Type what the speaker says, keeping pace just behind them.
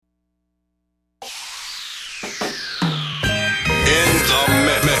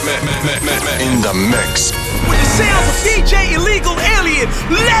In the mix. With the sounds of DJ Illegal Alien,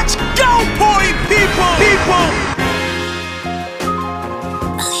 let's go, party people!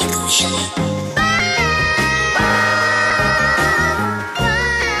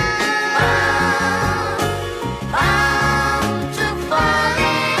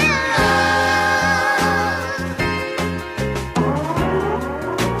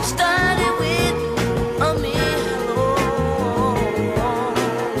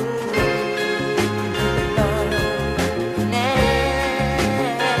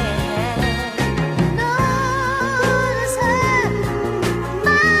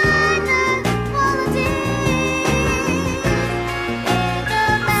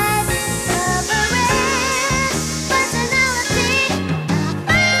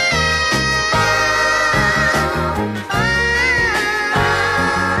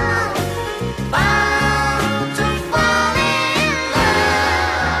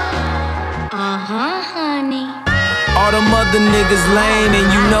 Other niggas lame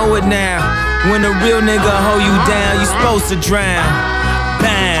and you know it now. When a real nigga hold you down, you supposed to drown.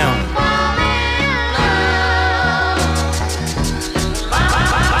 Bound.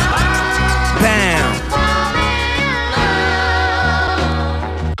 Bound.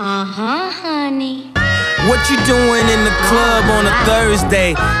 Honey. What you doing in the club on a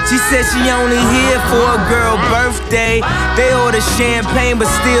Thursday? She said she only here for a girl birthday. They order champagne but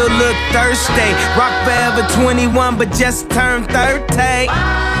still look thirsty. Rock forever 21 but just turned 30.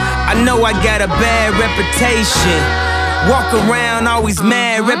 I know I got a bad reputation. Walk around always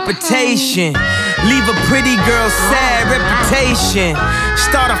mad reputation. Leave a pretty girl sad reputation.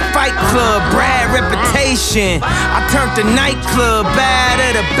 Start a fight club, Brad reputation. I turned the nightclub bad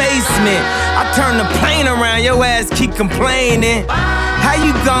at a basement. I turned the plane around, your ass keep complaining. How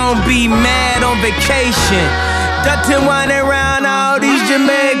you gon' be mad on vacation? Dutton winding around all these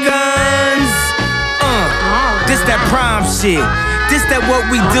Jamaicans. This that prom shit. This that what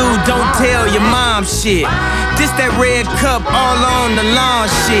we do, don't tell your mom shit. This that red cup all on the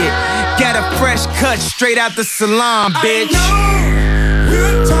lawn shit. Got a fresh cut straight out the salon, bitch. I know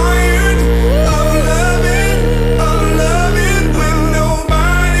you're tired of loving with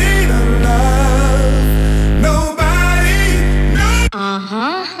nobody to love. Nobody,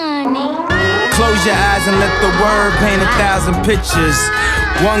 Honey. Close your eyes and let the word paint 1,000 pictures.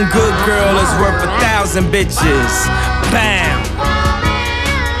 One good girl is worth 1,000 bitches. Bam.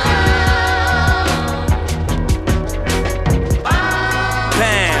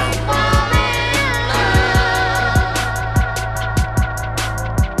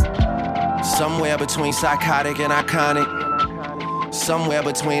 Somewhere between psychotic and iconic. Somewhere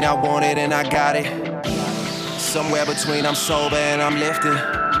between I want it and I got it. Somewhere between I'm sober and I'm lifted.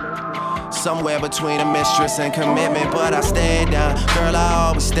 Somewhere between a mistress and commitment, but I stay down. Girl, I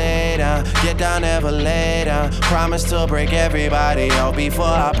always stay down. Get down, never lay down. Promise to break everybody out before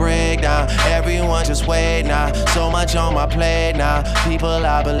I break down. Everyone just wait now. So much on my plate now. People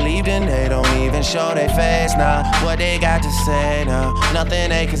I believed in, they don't even show their face now. What they got to say now? Nothing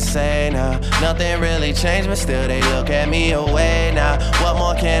they can say now. Nothing really changed, but still they look at me away now. What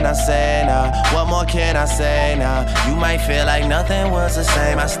more can I say now? What more can I say now? You might feel like nothing was the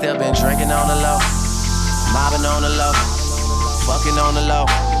same. I still been drinking on the low, mobbing on the low, fucking on the low,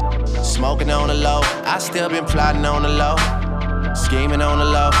 smoking on the low. I still been plotting on the low, scheming on the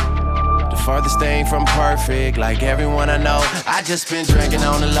low. The furthest thing from perfect, like everyone I know. I just been drinking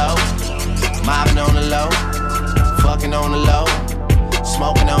on the low, mobbing on the low, fucking on the low,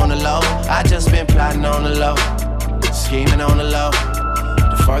 smoking on the low. I just been plotting on the low, scheming on the low.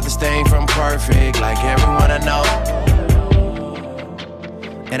 The furthest thing from perfect, like everyone I know.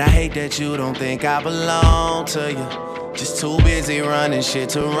 And I hate that you don't think I belong to you. Just too busy running shit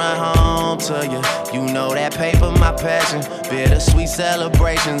to run home to you. You know that paper, my passion. Bittersweet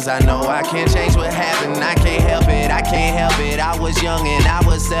celebrations. I know I can't change what happened. I can't help it, I can't help it. I was young and I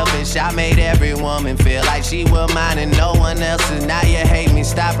was selfish. I made every woman feel like she was mine and no one else's. Now you hate me,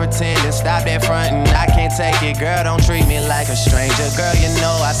 stop pretending, stop that frontin'. I can't take it, girl, don't treat me like a stranger. Girl, you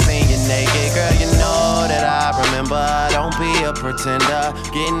know I seen you naked. Girl, you know that I remember. Don't be a pretender.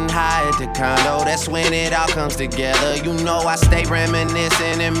 Getting high at the condo, that's when it all comes together. You know I stay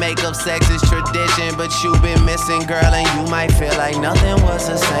reminiscing and make up sex is tradition. But you been missing, girl, and you might feel like nothing was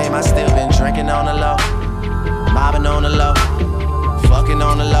the same. I still been drinking on the low, mobbing on the low, fucking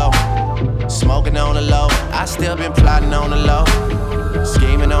on the low, smoking on the low. I still been plotting on the low,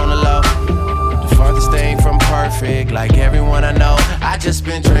 scheming on the low. The furthest thing from perfect, like everyone I know. I just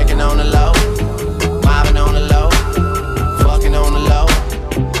been drinking on the low, mobbing on the low, fucking on the low,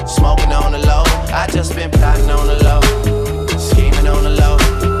 smoking on the low. I just been plotting on the low, scheming on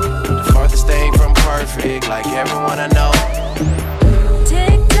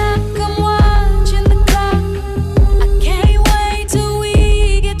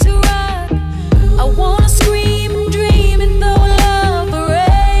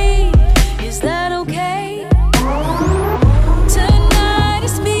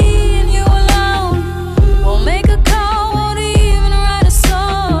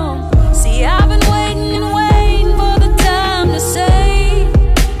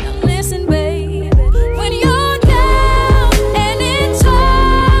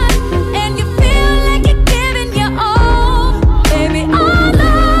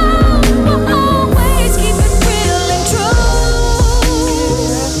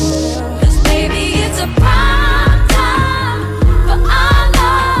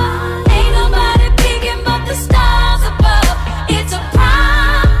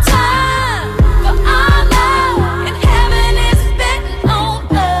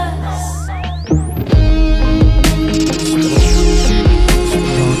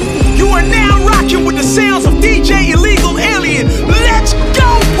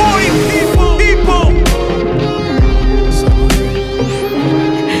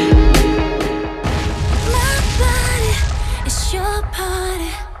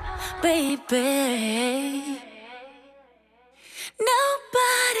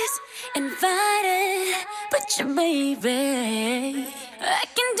invited, but your baby. I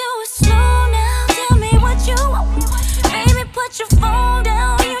can do it slow now. Tell me what you want. Baby, put your phone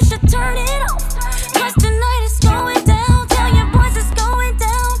down. You should turn it off. 'Cause tonight is going down. Tell your boys it's going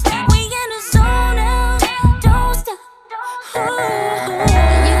down. We in the zone now. Don't stop. Ooh.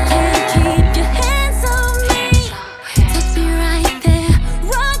 You can't keep your hands on me. Touch me right there.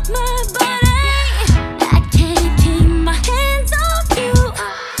 Rock my body. I can't keep my hands off you.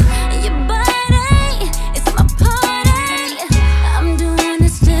 Your body, it's my party. I'm doing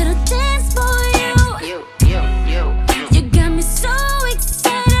this little dance for you. You got me so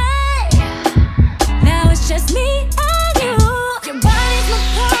excited. Now it's just me and you. Your body's my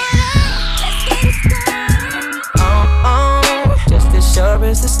party. Let's get it started. Just as sure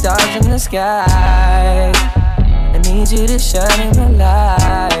as the stars in the sky, I need you to shine in my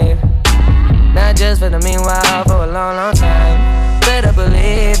life. Not just for the meanwhile, for a long, long time. Better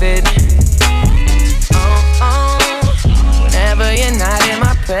believe it. Whenever you're not in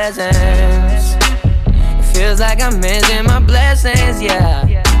my presence, it feels like I'm missing my blessings, yeah.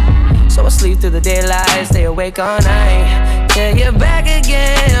 So I sleep through the daylight, stay awake all night. Till you're back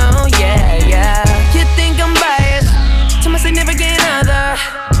again, oh yeah, yeah. You think I'm biased to my significant other.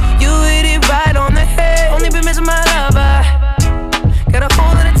 You hit it right on the head, only been missing my lover. Got a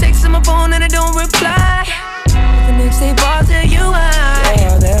whole lot of texts on my phone and I don't reply. The next day falls to you,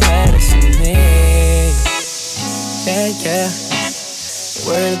 all that matters to me. Yeah, yeah.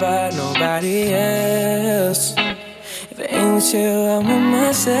 Worried about nobody else. If it ain't with you, I'm with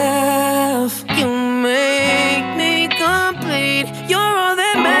myself. You make me complete. You're all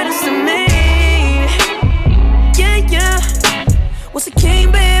that matters to me. Yeah, yeah. What's a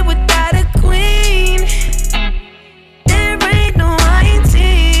king bed without a queen? There ain't no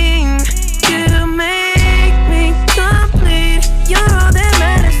hiding. You make me complete. You're all that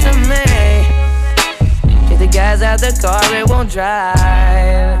matters to me. Get the guys out the car, it won't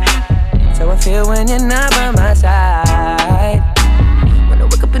drive. So I feel when you're not by my side. When I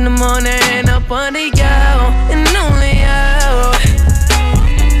wake up in the morning, up under you, and only you.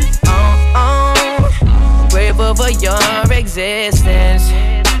 Grateful for your existence.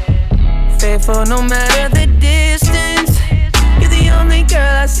 Faithful no matter the distance. You're the only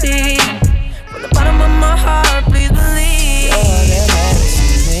girl I see. From the bottom of my heart, please believe. You're all that matters to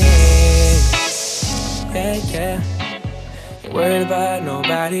me. Yeah, yeah. Worried about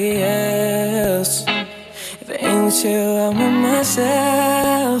nobody else. If it ain't with you, I'm with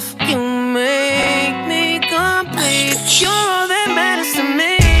myself. You make me complete. You're all that matters to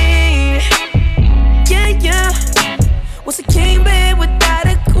me. Yeah, yeah. What's a king bed without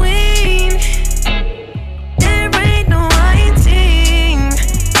a queen? There ain't no hiding.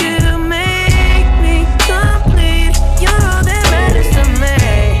 You make me complete. You're all that matters to me.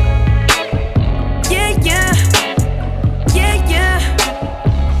 Yeah, yeah.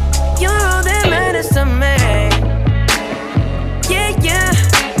 You're all that matters to me. Yeah, yeah.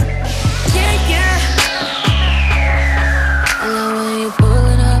 Yeah, yeah. I love when you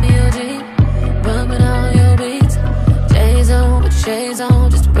pulling up your jeans, bumping all your beats. J's on with shades on,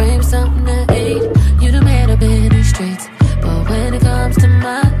 just to bring me something to eat. You done made up in these streets, but when it comes to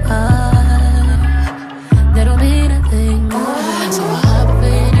my heart, that don't mean a thing. So I hop up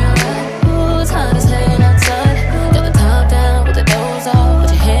in your ride. Ooh, it's hot as hell outside. Got the top down with the doors off,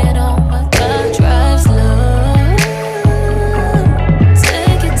 put your head on my thigh. Drive slow,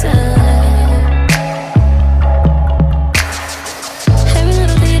 take your time. Every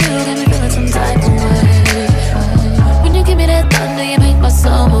little thing you do got me feeling some type of way. When you give me that thunder, you make my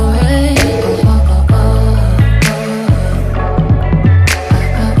summer rain.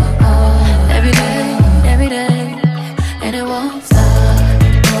 Every day, and it won't stop.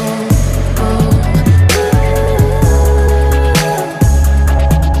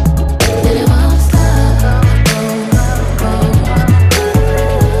 And it won't stop.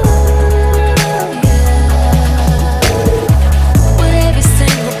 With every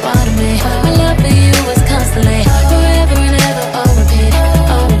single part of me, my love for you is constantly, forever and ever, on repeat,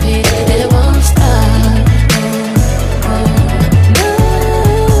 on repeat. And it won't stop.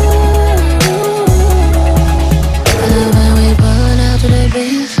 I love when we pulling out to the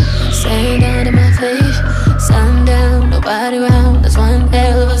beach, sand down to my feet, sundown, nobody round. That's one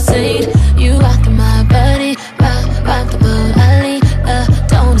hell of a scene. You rockin' my body, rock the boat. I lean,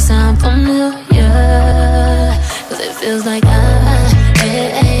 don't it sound familiar? 'Cause it feels like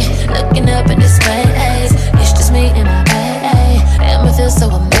looking up in this space. It's just me and my baby, and we feel so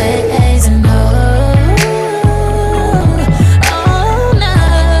amazing. All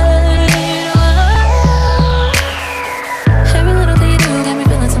night. Every little thing you do got me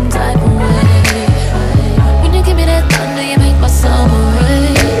feeling some type of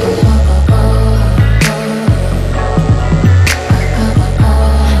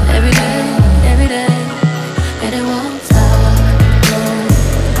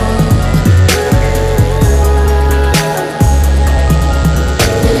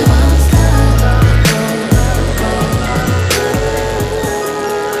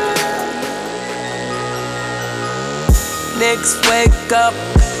niggas wake up,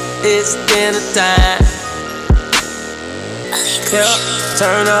 it's dinner time. Yeah,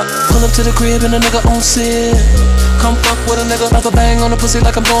 turn up. Pull up to the crib and a nigga on sit. Come fuck with a nigga, drop a bang on the pussy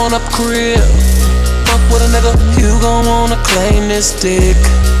like I'm going up crib. Fuck with a nigga, you gon' wanna claim this dick.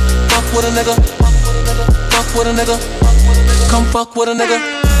 Fuck with a nigga, fuck with a nigga, come fuck with a nigga.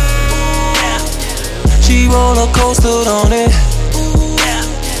 She roller coastered on it.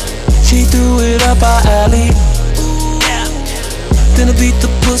 She threw it up our alley. Then I beat the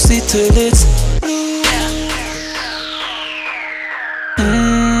pussy till it's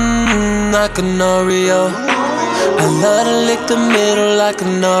like an Oreo. I love to lick the middle like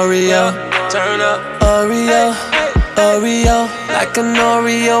an Oreo. Turn up, Oreo, Oreo, like an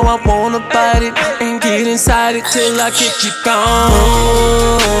Oreo. I wanna bite it and get inside it till I get you gone.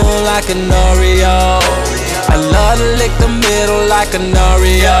 Like an Oreo. I love to lick the middle like an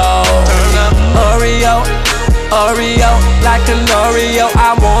Oreo. Turn up, Oreo, Oreo, like an Oreo.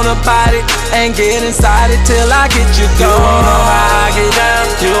 I wanna bite it and get inside it till I get you gone. You wanna know how I get down?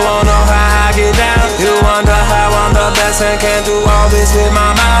 You wanna know how I get down? You wonder how I'm the best and can do all this with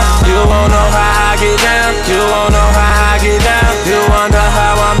my mouth. You wanna know how I get down? You wanna know how I get down? You wonder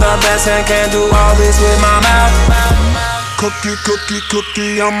how I'm the best and can do all this with my mouth. Cookie, cookie,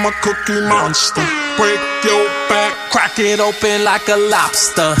 cookie, I'm a cookie monster. Break your back, crack it open like a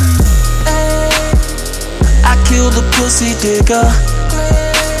lobster. I killed the pussy digger.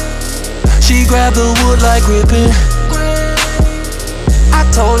 She grabbed the wood like ripping. I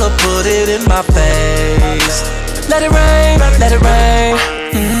told her put it in my face. Let it rain, let it rain.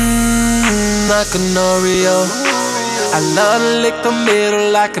 Like an Oreo. I love to lick the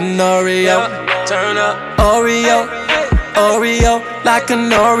middle like an Oreo. Turn up, Oreo, Oreo, like an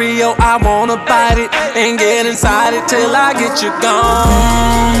Oreo. I wanna bite it and get inside it till I get you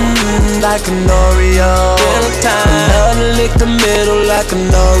gone. Like an Oreo. Dinner time. I love to lick the middle like an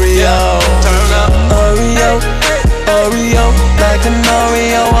Oreo. Turn up, Oreo, Oreo, like an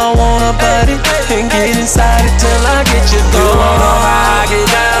Oreo. I wanna bite it and get inside it till I get you gone. You wanna know how I get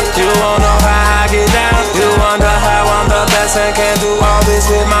down? You wanna know how I get down? You wonder how I'm the best and can do all this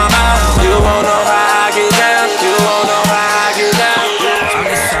with my mouth. You wanna know how I get down? You wanna know how I get down?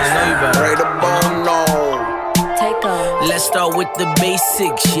 Pray the bone, no. Let's start with the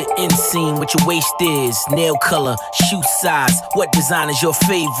basics. Your inseam, what your waist is, nail color, shoe size, what design is your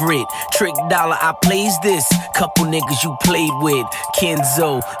favorite? Trick dollar, I plays this. Couple niggas you played with.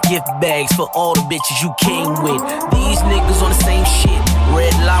 Kenzo, gift bags for all the bitches you came with. These niggas on the same shit.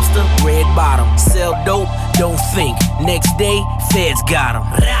 Red lobster, red bottom. Sell dope, don't think. Next day, feds got 'em.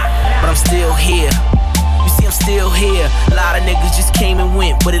 But I'm still here. You see, I'm still here. A lot of niggas just came and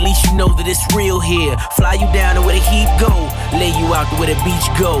went, but at least you know that it's real here. Fly you down to where the heat go, lay you out to where the beach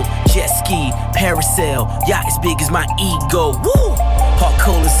go. Jet ski, parasail, yacht as big as my ego. Woo! Hot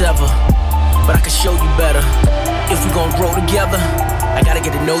cold as ever, but I can show you better. If we gon' grow together, I gotta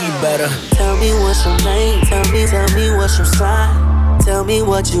get to know you better. Tell me what's your name, tell me what's your sign. Tell me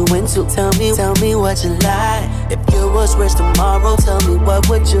what you into, tell me what you like. If you was rich tomorrow, tell me what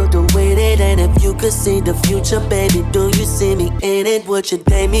would you do with it? And if you could see the future, baby, do you see me in it? Would you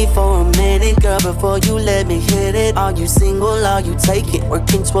date me for a minute, girl, before you let me hit it? Are you single, are you taking,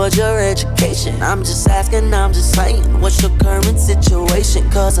 working towards your education? I'm just asking, I'm just saying, what's your current situation?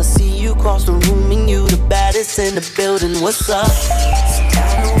 Cause I see you cross the room and you the baddest in the building, what's up? I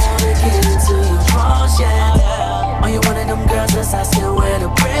don't wanna get into your drawers, yeah. Are you one of them girls that's I still wear the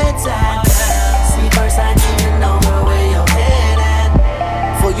red tie? See, first I need to know where your head at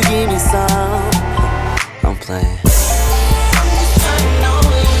before you give me some. I'm playing. I'm just trying to know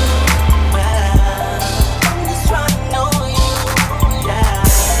you well. I'm just trying to know you, yeah.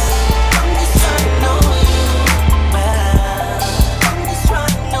 I'm just trying to know you well. I'm just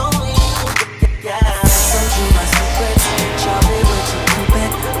trying to know you, yeah. Told you my secrets, Charlie, what you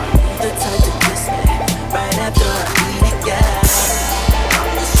keepin'? The type to kiss me right after I eat it, yeah. I'm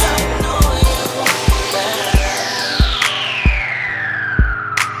just trying to know you better.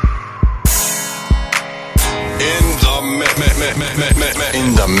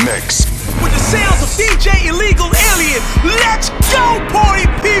 In the mix. With the sounds of DJ Illegal Alien, let's go, party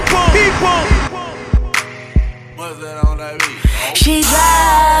people! what's that on that beat? She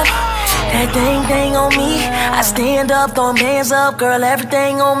drive that thing on me. I stand up, throwing bands up, girl,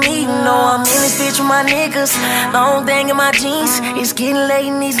 everything on me. You know I'm in this bitch with my niggas. Long thing in my jeans. It's getting late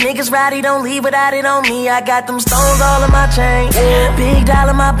and these niggas rowdy, don't leave without it on me. I got them stones all in my chain, big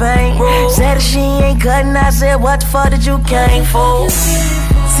dollar my bank. Said that she ain't cutting, I said what the fuck did you came for?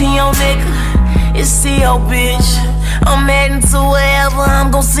 C.O. nigga, it's C.O. bitch. I'm heading to wherever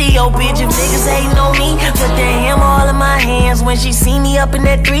I'm gon' see your bitch. If niggas hatin' on me, put that hammer all in my hands. When she see me up in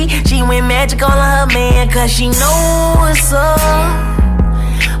that 3, she went magic all on her man. Cause she know what's up.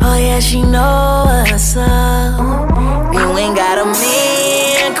 Oh yeah, she know what's up. You ain't got a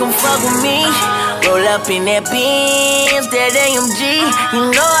man, come fuck with me. Roll up in that Benz, that AMG. You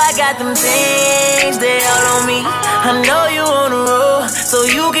know I got them things, they all on me. I know you on the road, so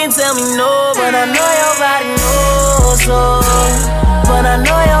you can tell me no. But I know your body knows so. But I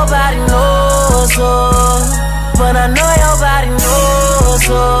know your body knows so. But I know your body knows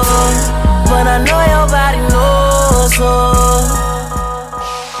so. But I know your body knows so.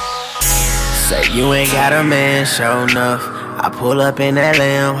 Say you ain't got a man, sure enough. I pull up in that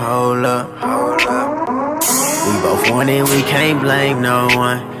lamb, hold up. We both want it, we can't blame no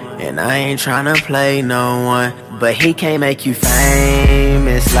one. And I ain't tryna play no one. But he can't make you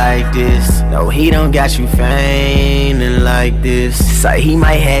famous like this. No, he don't got you fainting like this. Say he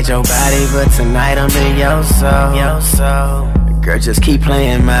might had your body, but tonight I'm in your soul. Girl, just keep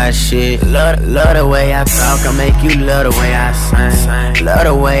playing my shit. Love the way I talk, I make you love the way I sing. Love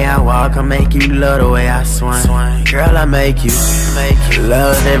the way I walk, I make you love the way I swing. Girl, I make you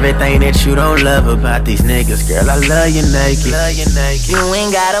love everything that you don't love about these niggas. Girl, I love you naked. You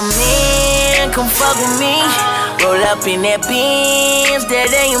ain't got a man, come fuck with me. Roll up in that Benz, that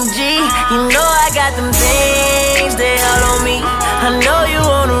AMG. You know I got them things, they all on me. I know you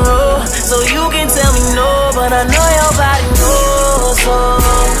on the road, so you can tell me no. But I know your body knows so.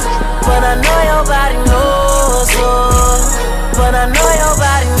 But I know your body knows so. But I know your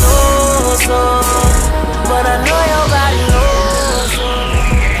body knows so. But I know your body knows so.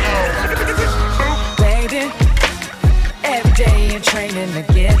 Baby, every day you're training to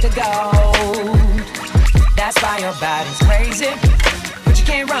get the gold. That's why your body's crazy, but you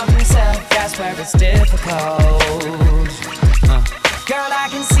can't run yourself, that's where it's difficult. Girl, I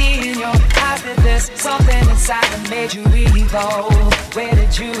can see in your eyes that there's something inside that made you evolve. Where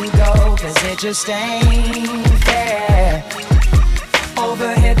did you go? Cause it just ain't fair.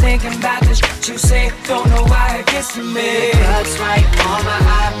 Over here thinking about the shit you say, don't know why it gets to me. Blood's right on my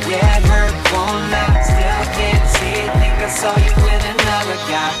eye, yeah, it hurt, won't lie. Still can't see it, think I saw you with another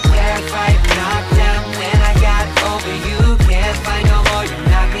guy. Yeah, fight, knocked down, then I got over you. Can't fight no more, you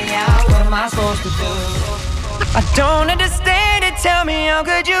knock me out. What am I supposed to do? I don't understand it, tell me how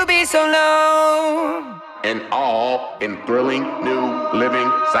could you be so low? And all in thrilling new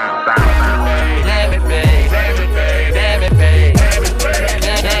living sound. Damn it, babe. Damn it, babe. Damn it, babe.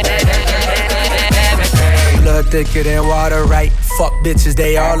 Blood thicker than water, right? Fuck bitches,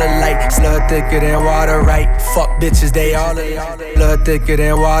 they all alike. Blood thicker than water, right? Fuck bitches, they all alike. Blood thicker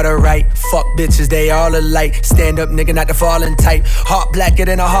than water, right? Fuck bitches, they all alike. Stand up, nigga, not the falling type. Heart blacker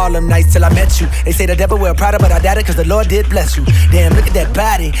than a Harlem Nights till I met you. They say the devil wear Prada, but I doubt it, cause the Lord did bless you. Damn, look at that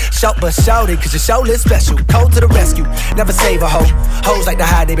body. Shout but shout it, cause your show is special. Cold to the rescue, never save a hoe. Hoes like to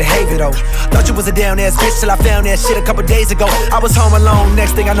hide their behavior though. Thought you was a down ass bitch till I found that shit a couple days ago. I was home alone,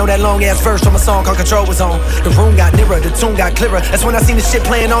 next thing I know that long ass verse from a song called Control was on. The room got nearer, the tune got clearer. That's when I seen the shit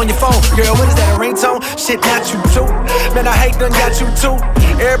playing on your phone. Girl, what is that, a ringtone? Shit, not you too. Man, I hate done got you too.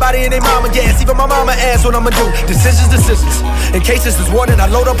 Everybody in their mama gas, even my mama asked what I'ma do. Decisions. In case this is warning, I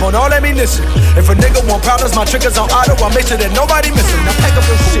load up on all ammunition. If a nigga want problems, my trigger's on auto. I'll make sure that nobody missing. Now pack up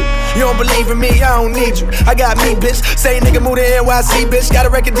your shit. You don't believe in me, I don't need you. I got me, bitch. Same nigga moved to NYC, bitch. Got a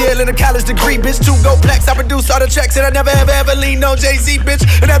record deal and a college degree, bitch. 2 gold plaques, I produce all the tracks, and I never ever leaned on Jay-Z, bitch.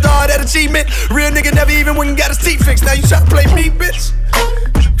 And after all that achievement, real nigga never even went and got his teeth fixed. Now you tryna play me, bitch?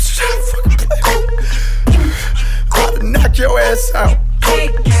 Fucking play me. I'll knock your ass out.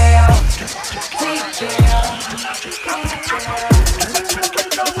 Take care.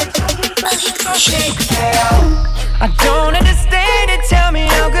 I don't understand it, tell me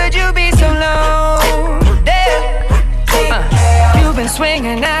how could you be so low? You've been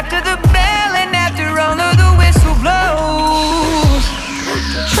swinging after the bell and after all of the whistle blows.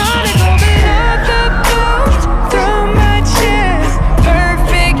 Trying to go without the bones through my chest.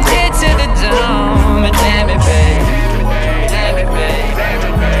 Perfect hit to the dome. And damn it, babe. Damn it, babe.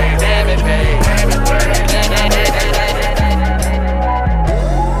 Damn it, babe.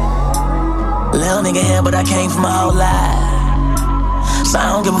 Little nigga here, but I came from a whole lot. So I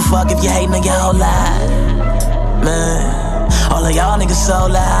don't give a fuck if you hating on your whole lot. Man, all of y'all niggas so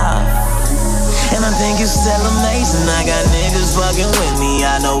loud. And I think it's still amazing. I got niggas fucking with me.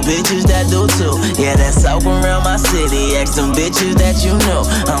 I know bitches that do too. Yeah, that's up around my city. Ask them bitches that you know.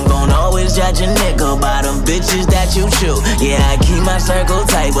 I'm gon' always judge a nigga by them bitches that you choose. Yeah, I keep my circle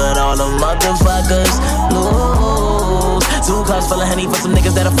tight, but all the motherfuckers lose. 2 cups full of honey for some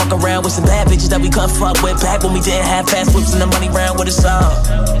niggas that'll fuck around with some bad bitches that we couldn't fuck with. Back when we didn't have fast whips and the money round with us all.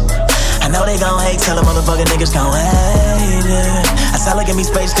 I know they gon' hate, tell them motherfucking niggas gon' hate it. I sound like give me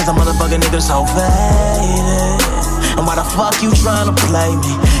space cause I'm motherfucking niggas so faded. And why the fuck you tryna play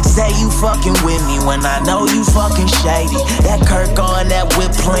me? Say you fucking with me when I know you fucking shady. That Kirk on, that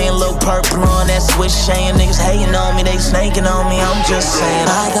whip playing, Lil Purple on, that switch chain. Niggas hating on me, they snaking on me, I'm just saying.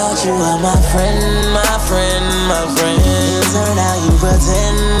 I thought you were my friend, my friend, my friend. Turn out you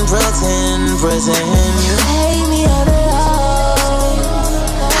pretend. You hate me all the love.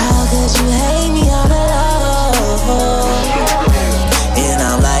 How could you hate me all the love? And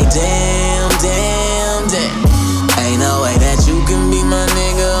I'm like, damn. Ain't no way that you can be my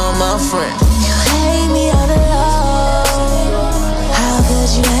nigga or my friend. You hate me all the love. How could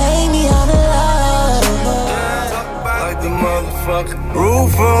you hate me all the love? Like the motherfucker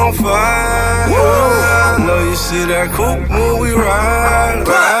roof on fire. I know you see that coupe when we ride.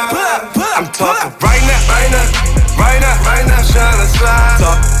 I'm talking right now, tryna slide.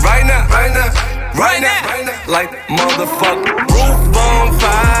 Talk right now, like motherfucker roof on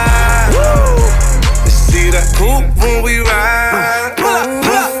fire. You see that coupe when we ride.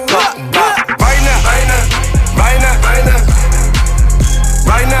 Talk about right now.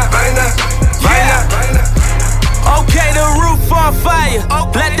 Okay, the roof on fire.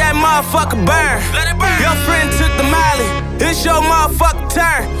 Let that motherfucker burn. Your friend took the molly. It's your motherfucking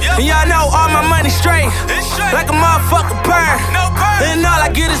turn. And y'all know all my money straight. Like a motherfucking perm. And all I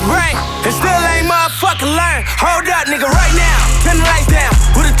get is brain. And still ain't motherfucking learn. Hold up, nigga, right now. Turn the lights down.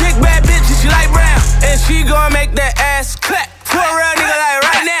 With a thick bad bitch and she like brown. And she gon' make that ass clap. For a real nigga like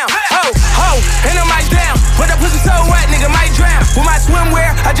right now. Ho, and the mic down. But that pussy so wet, nigga might drown. With my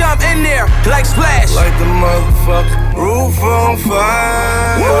swimwear, I jump in there like splash. Like the motherfucker roof on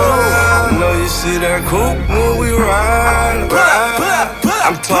fire. I know you see that coupe when we ride.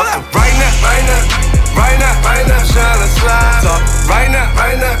 I'm talking right now, tryna slide. Talk right now,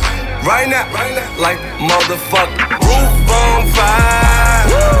 like motherfucker roof on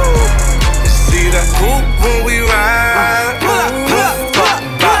fire. You see that coupe when we ride. Talk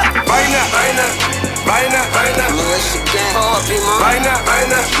about right now.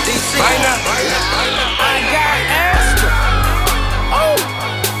 I got extra. Oh,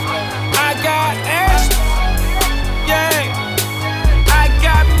 I got extra. Yeah, I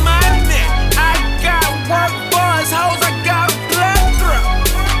got money. I got work boys, hoes. I got a plethora.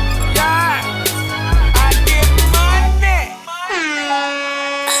 Yeah, I get money.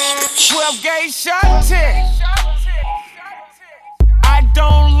 12 gauge shot 10. I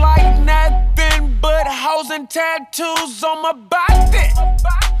don't like nothing but hoes and tattoos on my body.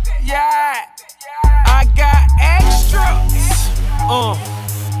 Yeah, I got extras.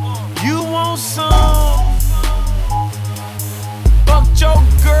 You want some? Fucked your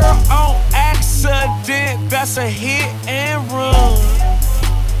girl on accident. That's a hit and run.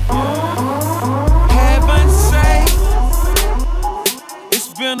 Heaven sake, it's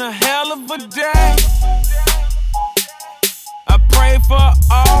been a hell of a day. I pray for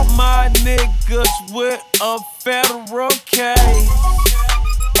all my niggas with a federal case.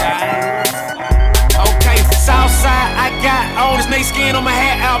 Okay, Southside, I got all this snake skin on my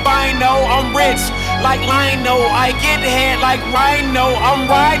hat, albino. I'm rich like Lino. I get the head like Rhino. I'm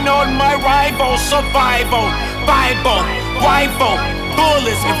riding on my rival, survival, Bible, rifle,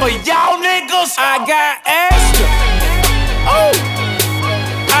 bullets. And for y'all niggas, I got extra. Oh,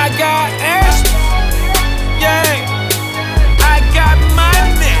 I got extra. Yeah. I got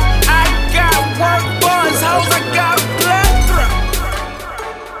money, I got work boys, hoes, I got a plethora.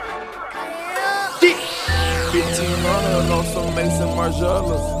 1500 on some Mason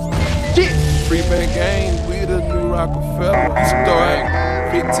Margielas. Free bank gang, we the new Rockefeller. Start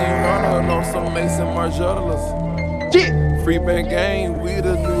 1500 on some Mason Margielas. Free bank gang, we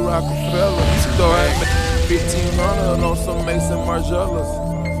the new Rockefeller. Start 1500 on some Mason Margielas.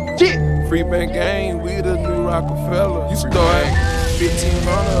 Free bank gang, we the new Rockefeller. You start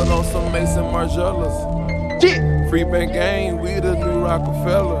 1500 on some Mason Margielas. Free bank gang, we the new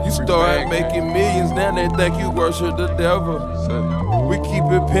Rockefeller. You start making millions, now they think you worship the devil. We keep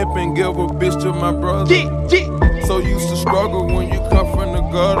it pimpin', give a bitch to my brother. So used to struggle when you come from the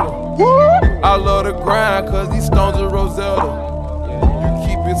gutter. I love the grind, cause these stones are Rosetta. You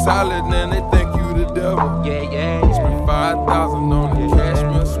keep it solid, now they think you the devil. Spend 5,000 on the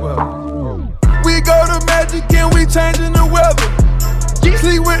cashmere sweater.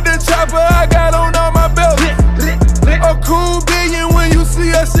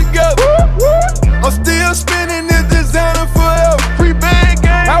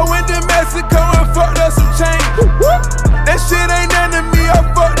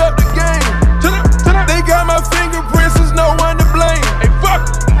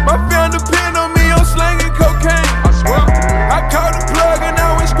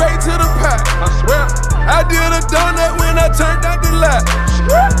 I did a donut when I turned out the light.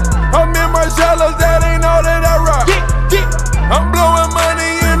 I'm in Marcello's, that ain't all that I rock. I'm blowing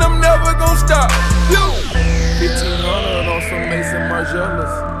money and I'm never gon' stop. 1500 on some Mason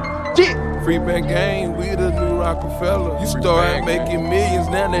Margellas. Free bank gang, we the new Rockefeller. You start making millions,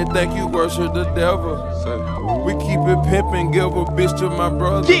 now they think you worship the devil. We keep it pimpin', give a bitch to my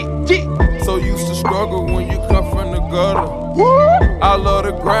brother. So used to struggle when you come from the gutter. I love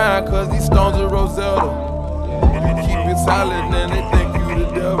the grind, cause these stones are Rosetta. Keep it solid, then they think you the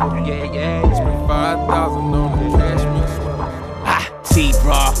devil. Spend 5,000 on the cash,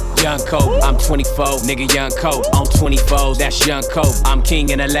 T-Raw, Young Cope, I'm 24, nigga Young Cope, on 24, that's Young Cope, I'm king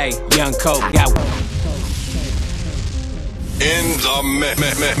in LA, Young Cope, got in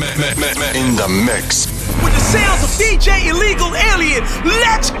the mix. With the sounds of DJ Illegal Alien,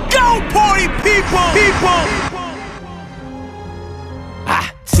 let's go party people!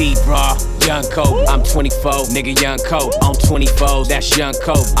 T-Raw, Young Cope, I'm 24, nigga Young Cope, on 24, that's Young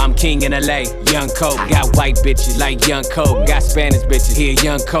Cope, I'm king in LA, Young Cope, got white bitches like Young Cope, got Spanish bitches, here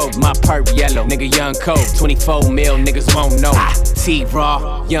Young Cope, my perp yellow, nigga Young Cope, 24 mil, niggas won't know,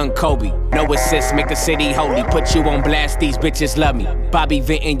 T-Raw, Young Kobe, no assist, make the city holy, put you on blast, these bitches love me, Bobby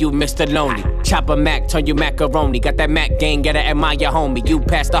Vinton, you Mr. Lonely, Chopper Mac, turn you macaroni, got that Mac gang, gotta admire your homie, you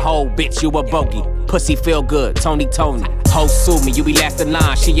passed the whole bitch, you a bogey, pussy feel good, Tony, ho sue me, you be last in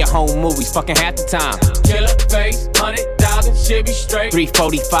line, she your home movies, fucking half the time. Killer face, 100,000, shit be straight.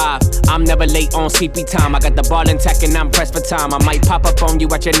 345, I'm never late on CP time. I got the ball intact and I'm pressed for time. I might pop up on you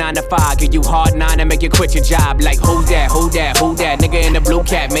at your 9 to 5, give you hard 9 and make you quit your job. Like who that, nigga in the blue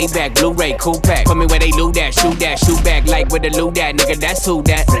cat, Maybach, Blu-ray, cool pack. Put me where they loot that, shoot back like with the loot that, nigga, that's who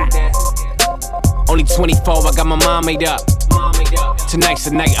that. Only 24, I got my mind made up. Tonight's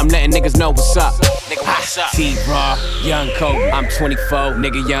the night, I'm letting niggas know what's up. Nigga, what's up? T-Raw, Young Cope, I'm 24,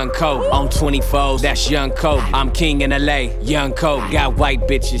 nigga Young Cope, on 24, that's Young Cope, I'm king in LA, Young Cope, got white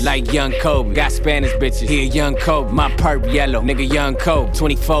bitches like Young Cope, got Spanish bitches, here Young Cope, my perp yellow, nigga Young Cope,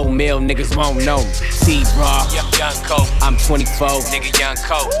 24 mil, niggas won't know me. T-Raw, Young Cope, I'm 24, nigga Young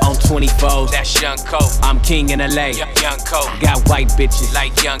Cope, on 24, that's Young Cope, I'm king in LA, Young Cope, got white bitches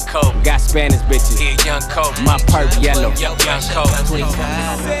like Young Cope, got Spanish bitches, here Young Cope, my perp yellow, Young Cope, 25.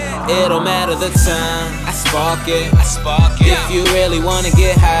 It don't matter the time, I spark it. If you really wanna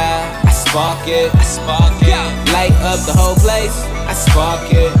get high, I spark it. Light up the whole place, I spark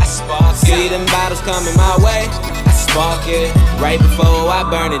it. See them bottles coming my way, I spark it. Right before I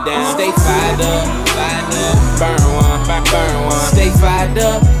burn it down, stay fired up. Burn one. Stay fired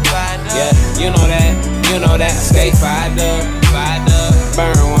up. Yeah, you know that. Stay fired up.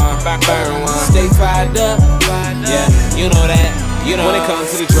 Burn one. Stay fired up. Yeah, you know that. You know, when it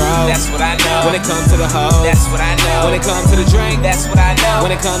comes to the draw, that's what I know. When it comes to the hoe, that's what I know. When it comes to the drink, that's what I know. When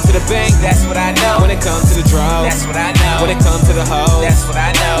it comes to the bank, that's what I know. When it comes to the draw, that's what I know. When it comes to the hoe, that's what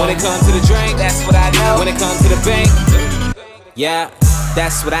I know. When it comes to the drink, that's what I know. When it comes to the bank, yeah,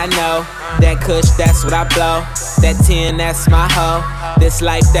 that's what I know. That kush, that's what I blow. That 10, that's my hoe. This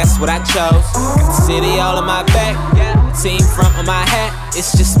life, that's what I chose. Got the city all on my back, team front on my hat.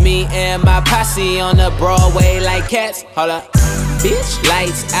 It's just me and my posse on the Broadway like cats. Hold up. Bitch,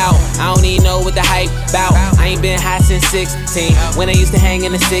 lights out, I don't even know what the hype bout. I ain't been high since 16, when I used to hang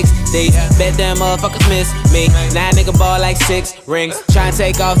in the 60s. Bet them motherfuckers miss me. Now nigga ball like 6 rings. Tryna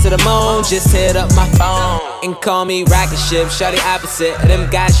take off to the moon, just hit up my phone and call me rocket ship. Shawty opposite of them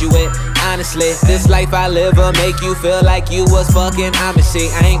guys you with. Honestly, this life I live will make you feel like you was fucking Amish.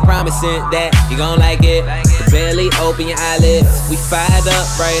 I ain't promising that you gon' like it. The barely open your eyelids. We fired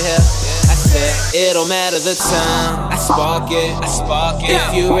up right here. I said, it don't matter the time, I spark it.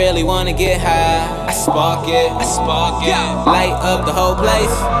 If you really wanna get high, I spark it. Light up the whole place,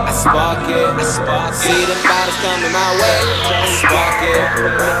 I spark it. See them bottles coming my way, I spark it.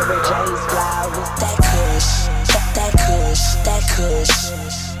 Mary J's flowers, that kush.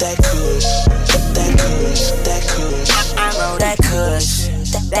 I know that kush.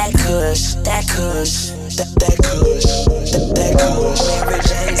 Mary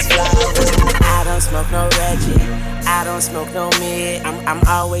J's flowers. I don't smoke no Reggie, I don't smoke no mid. I'm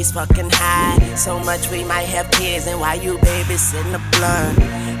always fucking high, so much we might have kids. And while you babysitting the blunt,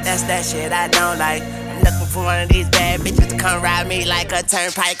 that's that shit I don't like. I'm looking for one of these bad bitches to come ride me like a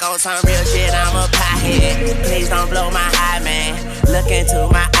turnpike on some real shit. I'm a pothead, please don't blow my high, man. Look into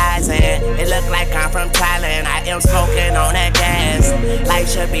my eyes and it look like I'm from Thailand. I am smoking on that gas, life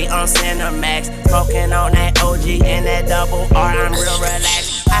should be on Cinemax. Smoking on that OG and that double R, I'm real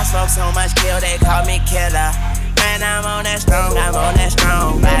relaxed. I smoke so much kill, they call me killer. Man, I'm on that strong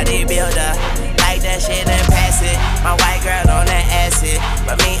bodybuilder. Like that shit and pass it. My white girl on that acid,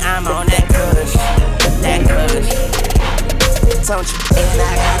 but me, I'm on that kush. don't you? And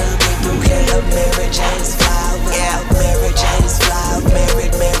I got a big bouquet of Mary Jane's flowers. Yeah, Mary Jane's flowers. Mary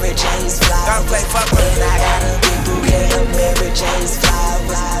Jane's flowers. Gotta play fuck with. And I got a big bouquet of Mary Jane's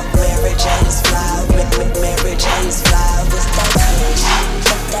flowers. Mary Jane's flowers. Mary Jane's flowers. That kush,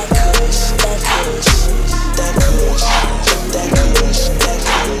 that kush, that kush, that kush, that kush, that kush,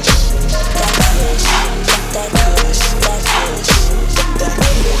 that kush, that kush, that kush,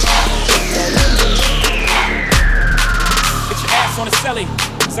 that kush. Get your ass on the celly,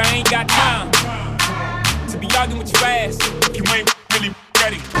 'cause I ain't got time to be arguing with your ass if you ain't really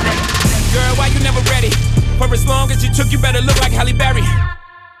ready. Girl, why you never ready? For as long as you took, you better look like Halle Berry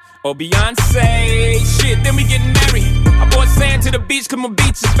or Beyonce. Shit, then we getting married. I bought sand to the beach, 'cause my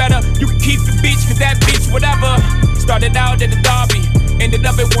beach is better. You can keep the beach, 'cause that beach, whatever. Started out at the Derby, ended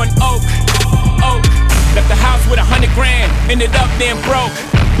up at 1 Oak. Left the house with 100 grand, ended up being broke.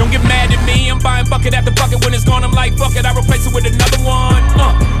 Don't get mad at me, I'm buying bucket after bucket. When it's gone, I'm like, fuck it, I replace it with another one.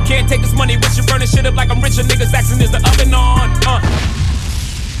 Can't take this money, rich and burning shit up like I'm richer. Niggas asking, is the oven on?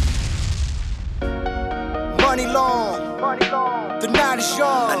 Money long, the night is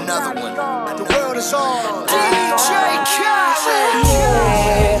young. Another one. The world is on. DJ Khaled.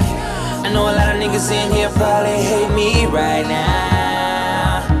 Yeah, I know a lot of niggas in here probably hate me right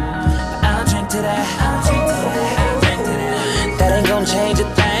now. But I'll drink to that. That ain't gon' change a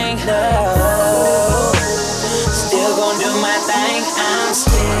thing, no. Still gon' do my thing. I'm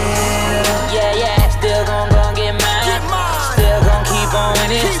still, still gon' get mine. Still gon' keep on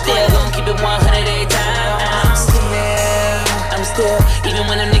winning. Still gon' keep it 100 every time. I'm still, even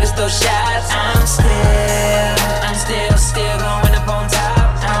when them niggas throw shots. I'm still going up on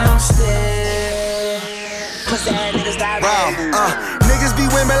top. I'm still, pussy ass niggas die. Niggas be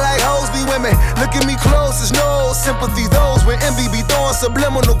women like hoes be women. Look at me close, there's no sympathy. Those with envy be throwing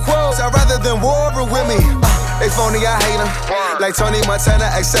subliminal quotes. I'd rather than war with me. They phony, I hate them. Like Tony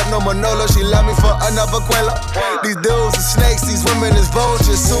Montana, except no Manolo. She love me for another Quella. These dudes are snakes, these women is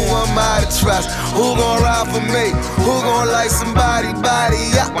vultures. Who am I to trust? Who gon' ride for me? Who gon' like somebody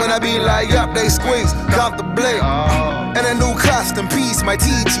body up? When I be like, yup, they squeeze comfortably. And a new custom piece, my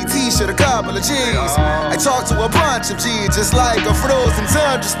TG t-shirt, a couple of G's. I talk to a bunch of G's, just like a frozen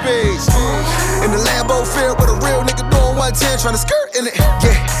tundra speech. In the Lambo filled with a real nigga doing 110, trying to skirt in it.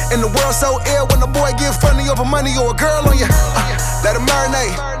 Yeah, and the world so ill when a boy get funny over money or a girl on you. Let him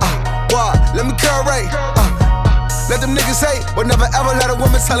marinate. What? Let me curate. Let them niggas hate, but never ever let a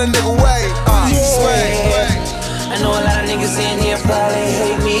woman tell a nigga wait. I know a lot of niggas in here probably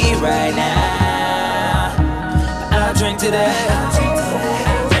hate me right now. I'll drink to that.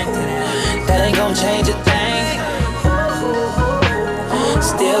 That ain't gon' change a thing.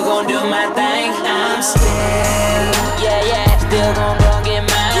 Still gon' do my thing. I'm still, still gon' get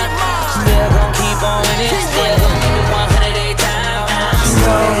mine. Still gon' keep on winning. Still gon' keep it 100 every time.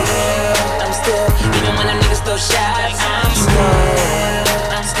 I'm still, even when them niggas throw shots.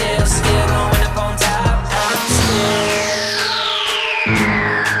 I'm still going up on top. I'm still.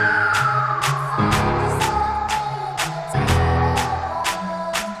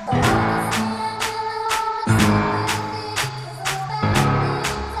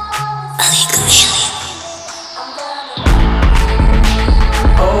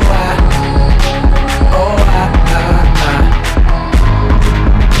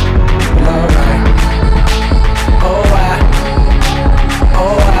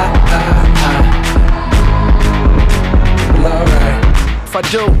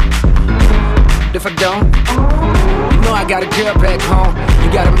 If I don't, you know I got a girl back home. You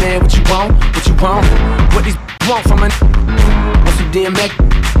got a man, what you want? What these want from a want some DMX.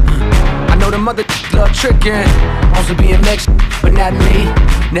 I know the mother love tricking on some BMX, but not me.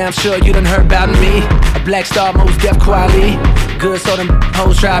 Now I'm sure you done heard about me. A black star, most deaf quality. Good, so them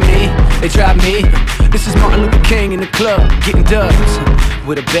hoes try me. They try me. This is Martin Luther King in the club, getting dubs.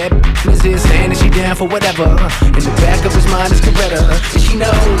 With a bad in his hand and she down for whatever. In the back of his mind is Coretta. And she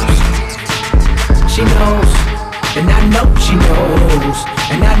knows, and I know she knows,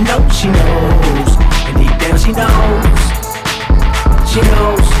 and I know she knows, and deep down she knows,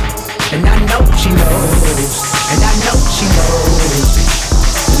 and I know she knows, and I know she knows.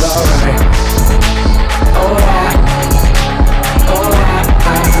 It's alright, alright,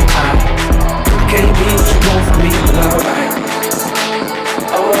 can't be what you want from me, but alright,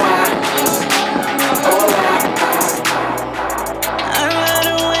 alright. I love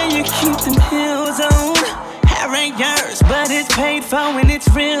the way you keep them heels on. Hair ain't yours, but it's paid for and it's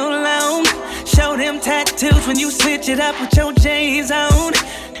real long. Show them tattoos when you switch it up with your J's on.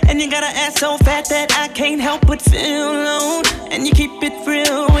 And you got an ass so fat that I can't help but feel alone. And you keep it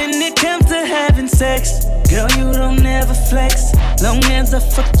real when it comes to having sex. Girl, you don't never never flex. Long as I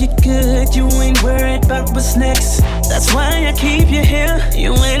fuck you good, you ain't worried about what's next. That's why I keep you here.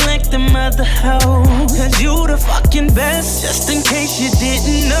 You ain't like them other hoes. Cause you the fucking best, just in case you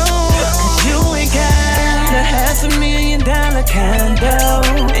didn't know. Cause you ain't got a $500,000 condo,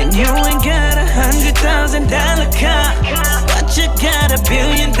 and you ain't got $100,000 car, but you got $1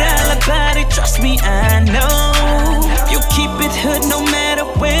 billion body. Trust me, I know. You keep it hood no matter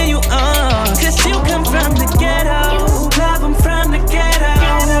where you are. Cause you come from the ghetto. Love, I'm from the ghetto.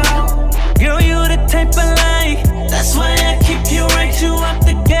 Girl, you the type I like. That's why I keep you right, you up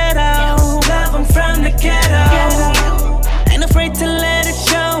the ghetto. Love, I'm from the ghetto. Ain't afraid to let it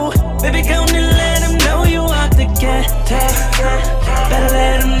show. Baby, go and let them know you up the ghetto. Better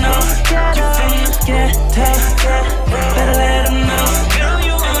let them know you from the ghetto. Better let them know. Girl,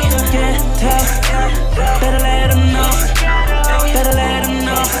 you up the ghetto. Better let them know. Better let them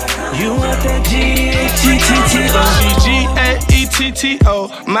know. You want that G-A-T-T-O. G-A-E-T-T-O.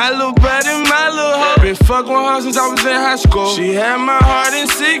 My little buddy, my little hoe. Been fucking with her since I was in high school. She had my heart in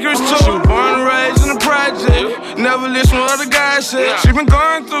secrets too. She was born and raised in the project. Never listen to what other guys said. She been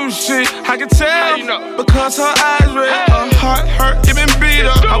going through shit, I can tell, because her eyes red. Her heart hurt, it been beat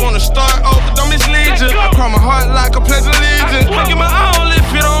up. I wanna start over, don't mislead you. I cry my heart like a pledge of allegiance. I get my own if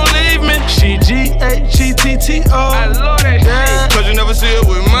you don't leave me. She G-A-G-T-T-O. I love that shit. Cause you never see it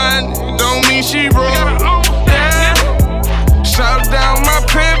with mine, don't mean she broke. Yeah. Shout down my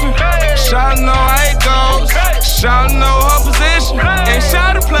pimpin'. Shout know how it goes. Shout know her position. And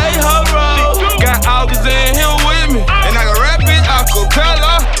shout to play her role. Got August in here with me, and I can rap it a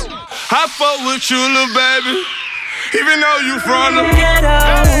cappella. I fuck with you, little baby, even though you from the ghetto.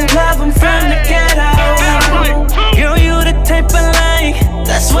 Love, I'm from the ghetto. Girl, you the type I like.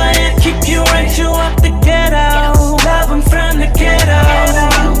 That's why I keep you right, you up the ghetto. Love, I'm from the ghetto.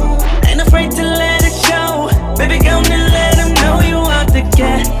 Ain't afraid to let it show. Baby, go and let them know you out the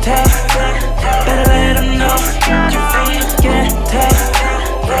ghetto. Better let them know you from the ghetto.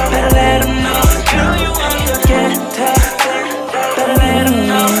 Better let them know. Girl, you out the ghetto. Better let them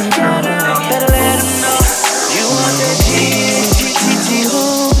know. Better let them know. You want that G-T-T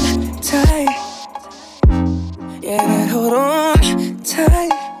hold tight. Yeah, that hold on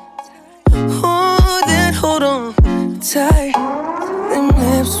tight. Hold that, hold on tight. Them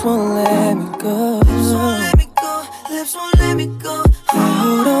lips won't let me go. Lips won't let me go. Lips won't let me go. That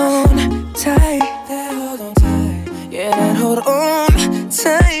hold on tight. That hold on tight. Yeah, that hold on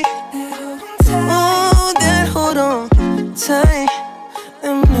tight. Oh, that hold on tight.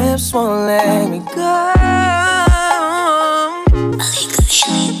 Them lips won't let me go.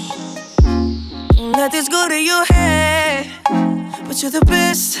 Let this go to your head, but you're the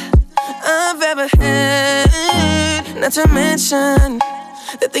best I've ever had. Not to mention,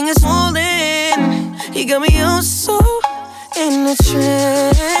 the thing is swollen. He got me all so in a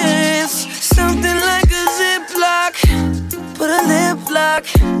trance. Something like a Ziploc, put a lip lock.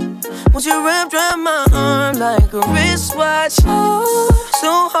 Won't you wrap around my arm like a wristwatch? Oh,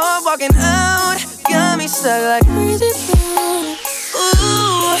 so hard walking out, got me stuck like crazy.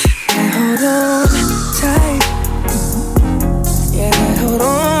 Ooh, hold on tight. Yeah, hold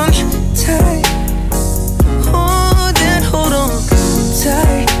on tight. Hold that, hold on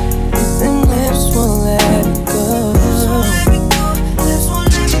tight. Them lips won't let me go. Lips won't let me go.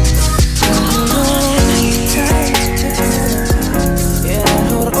 Hold on tight. Yeah,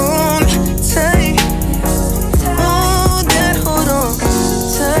 hold on tight. Hold that, hold on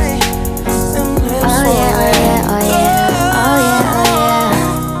tight. Them lips won't let me go.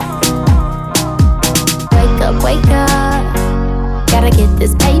 Wake up, gotta get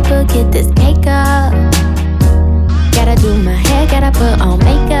this paper, get this cake up. Gotta do my hair, gotta put on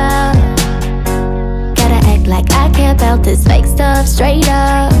makeup. Gotta act like I care about this fake stuff, straight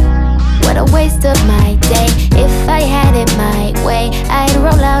up. What a waste of my day. If I had it my way, I'd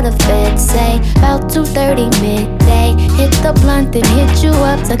roll out of bed, say about 2:30 midday. Hit the blunt and hit you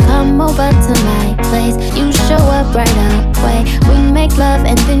up to come over to my place. You show up right away. We make love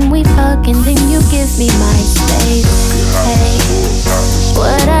and then we fuck and then you give me my space. Hey,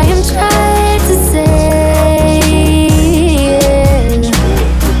 what I am trying to say is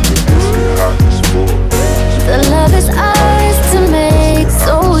the love is ours to make,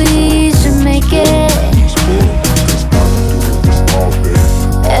 so we should make it.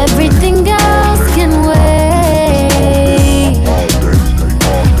 Everything else can wait.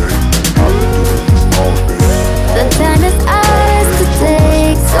 The time is ours to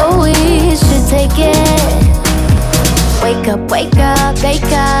take, so we should take it. Wake up, bake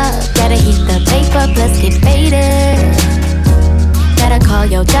up. Gotta heat the paper, let's get faded. Gotta call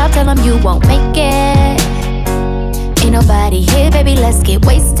your job, tell them you won't make it. Ain't nobody here, baby, let's get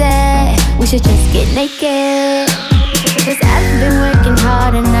wasted. We should just get naked. Cause I've been working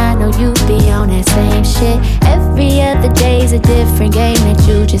hard and I know you be on that same shit. Every other day's a different game that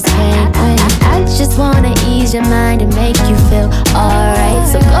you just can't win. I just wanna ease your mind and make you feel alright.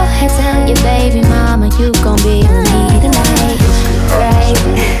 So go ahead, tell your baby mama you gon' be with me tonight, right?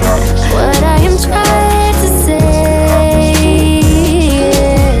 What I am trying to say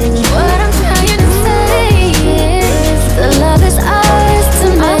is, what I'm trying to say is, the love is ours to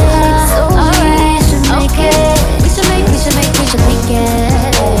make. So alright, we should make it.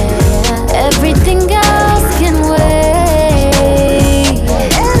 Everything else can wait.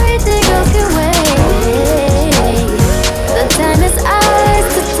 Everything else can wait. The time is ours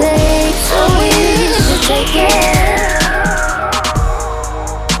to take, so we should take it.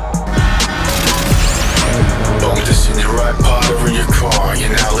 Bump this in your right part or in your car. You're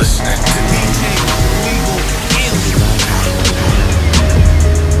now listening to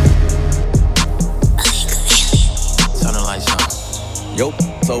Turn the lights on. Yo,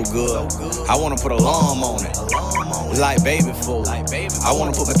 so good. I wanna put a lum on it. It's like baby food. I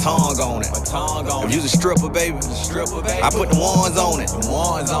wanna put my tongue on it. If you's a stripper, baby, I put the ones on it.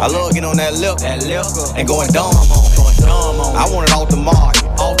 I love getting on that lip and going dumb on it. I want it off the mark.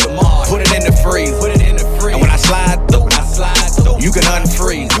 Put it in the freezer. And when I slide through, you can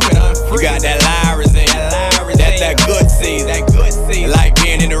unfreeze. You got that Lyris in it. That good seed. Like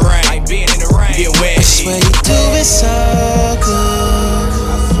being in the rain. You get wet. I swear you do it so good.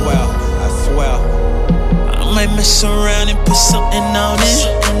 I swear. I might mess around and put something on it.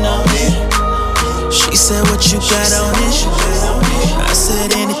 She said, what you got on it? I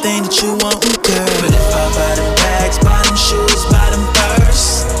said, anything that you want, girl. But if I buy them bags, buy them shoes, buy them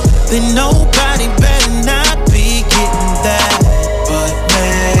purse, then nobody better not be getting that but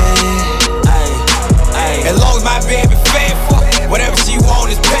me. As long as my baby paid for, whatever she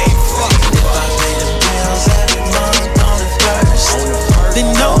want is paid for. If I pay the bills every month on the first, then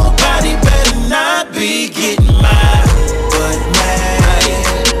nobody better not be getting mine but me.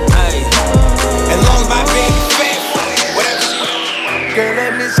 As long as my baby paid for, whatever she want. Girl,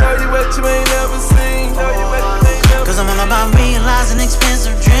 let me show you what you ain't never seen. Cause I'm all about realizing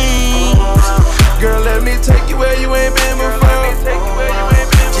expensive dreams. Girl, let me take you where you ain't been before.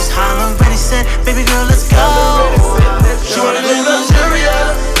 Just holler ready, set, baby girl, let's go. She wanna live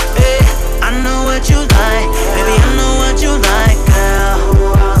luxurious. Hey, I know what you like, baby, I know what you like, girl.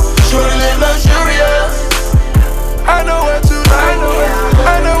 She wanna live luxurious. I know what you like.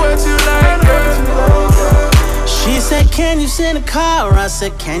 I know what you like, girl. She said, can you send a car? I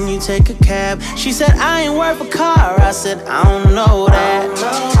said, can you take a cab? She said, I ain't worth a car. I said, I don't know that.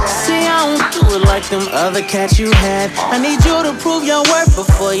 See, I don't do it like them other cats you had. I need you to prove your worth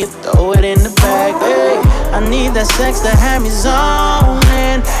before you throw it in the bag. Hey, I need that sex to have me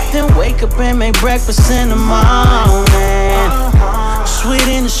zoning. Then wake up and make breakfast in the morning. Sweet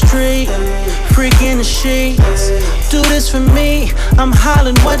in the street, freak in the sheets. Do this for me, I'm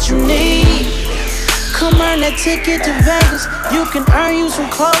hollering what you need. Come earn that ticket to Vegas. You can earn you some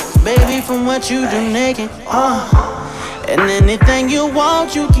clothes, baby, from what you do naked. And anything you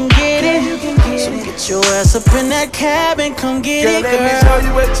want, you can get it. So get your ass up in that cab and come get it, girl. Let me show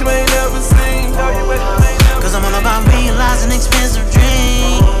you what you ain't never seen. Cause I'm all about realizing expensive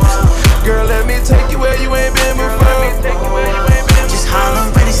dreams. Girl, let me take you where you ain't been before. Just holler,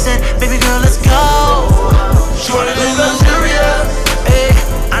 ready, set, baby girl, let's go. She wanna live luxurious. Hey,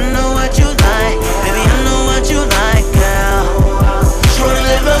 I know what you like, baby, I know what you like, girl. She wanna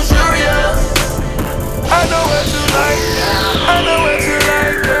live luxurious. I know what you like. I know what you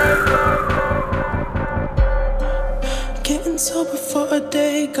like, girl. Getting sober for a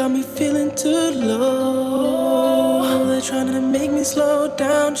day got me feeling too low. They're trying to make me slow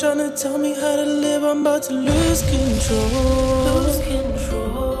down, trying to tell me how to live. I'm about to lose control.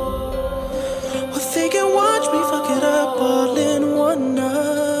 Well, they can watch me fuck it up all in one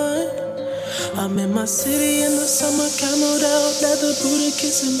night. I'm in my city in the summer, camoed out, leather booty,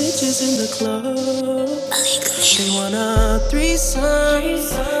 kissing bitches in the club. They want a threesome,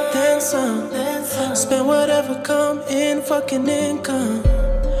 then some. Spend whatever come in, fucking income.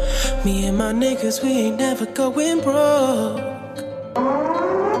 Me and my niggas, we ain't never going broke.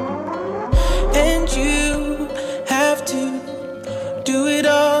 And you have to do it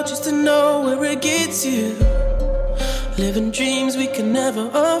all just to know where it gets you. Living dreams we can never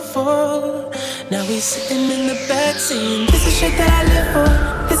afford. Now we sitting in the back saying, this is shit that I live for.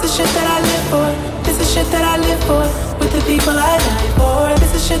 This is shit that I live for. This is shit that I live for. With the people I die for.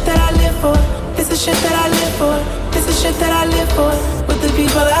 This is shit that I live for. This is shit that I live for. This is shit that I live for. With the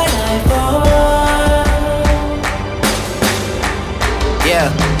people I die for.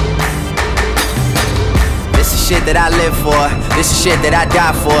 shit that I live for. This is shit that I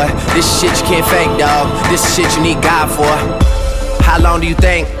die for. This is shit you can't fake, dog. This is shit you need God for. How long do you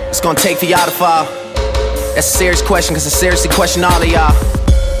think it's gonna take for y'all to fall? That's a serious question, cause I seriously question all of y'all.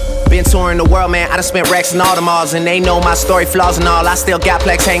 Been touring the world, man, I done spent racks in all the malls. And they know my story, flaws and all. I still got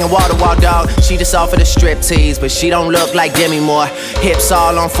plex hanging wall to wall, dog. She just offered a strip tease, but she don't look like Demi Moore. Hips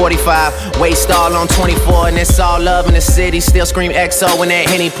all on 45, waist all on 24. And it's all love in the city, still scream XO when that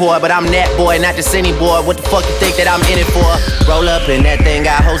Henny pour. But I'm that boy, not just any boy. What the fuck you think that I'm in it for? Roll up in that thing,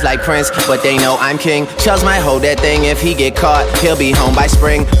 got hoes like Prince, but they know I'm king. Chubbs might hold that thing, if he get caught, he'll be home by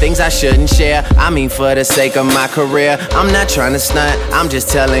spring. Things I shouldn't share, I mean for the sake of my career. I'm not trying to stunt, I'm just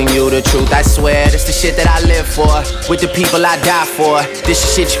telling you the truth, I swear. This the shit that I live for, with the people I die for. This is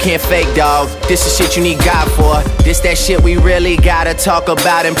shit you can't fake, dog. This is shit you need God for. This that shit we really gotta talk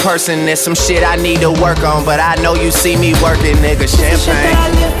about in person. There's some shit I need to work on, but I know you see me working, nigga. Champagne.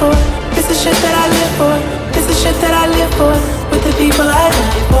 This is shit that I live for. This is shit that I live for. With the people I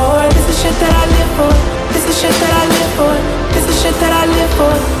die for. This is shit that I live for. This is shit that I live for. This is shit that I live for.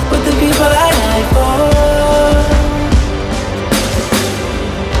 With the people I die for.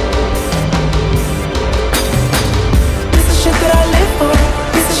 Shit that I live for.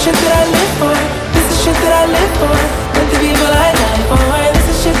 This is shit that I live for. This is shit that I live for. With the people I die for. This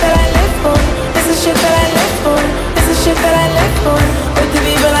is shit that I live for. This is shit that I live for. This is shit that I live for. With the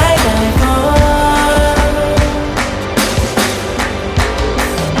people I die for.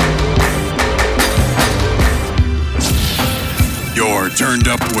 You're turned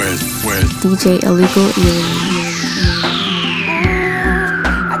up with DJ Illegal Eerie.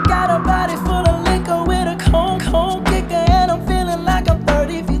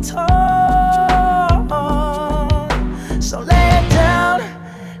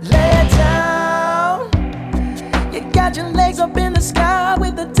 Up in the sky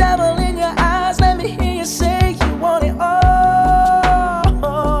with the devil in your eyes. Let me hear you say you want it all.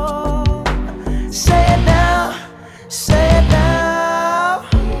 Say it now, say it now.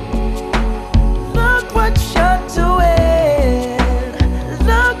 Look what you're doing.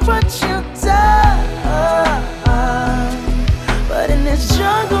 Look what you've done. But in this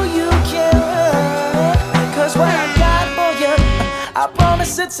jungle you can't run. Cause what I got for you, I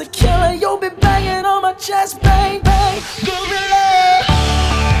promise it's a killer. You'll be banging on my chest, baby.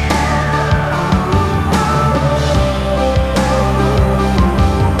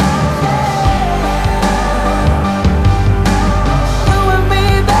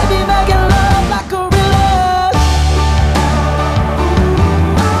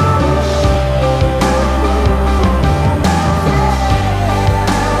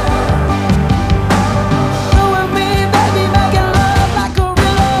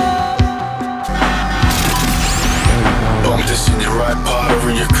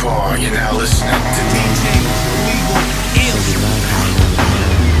 You're now listening to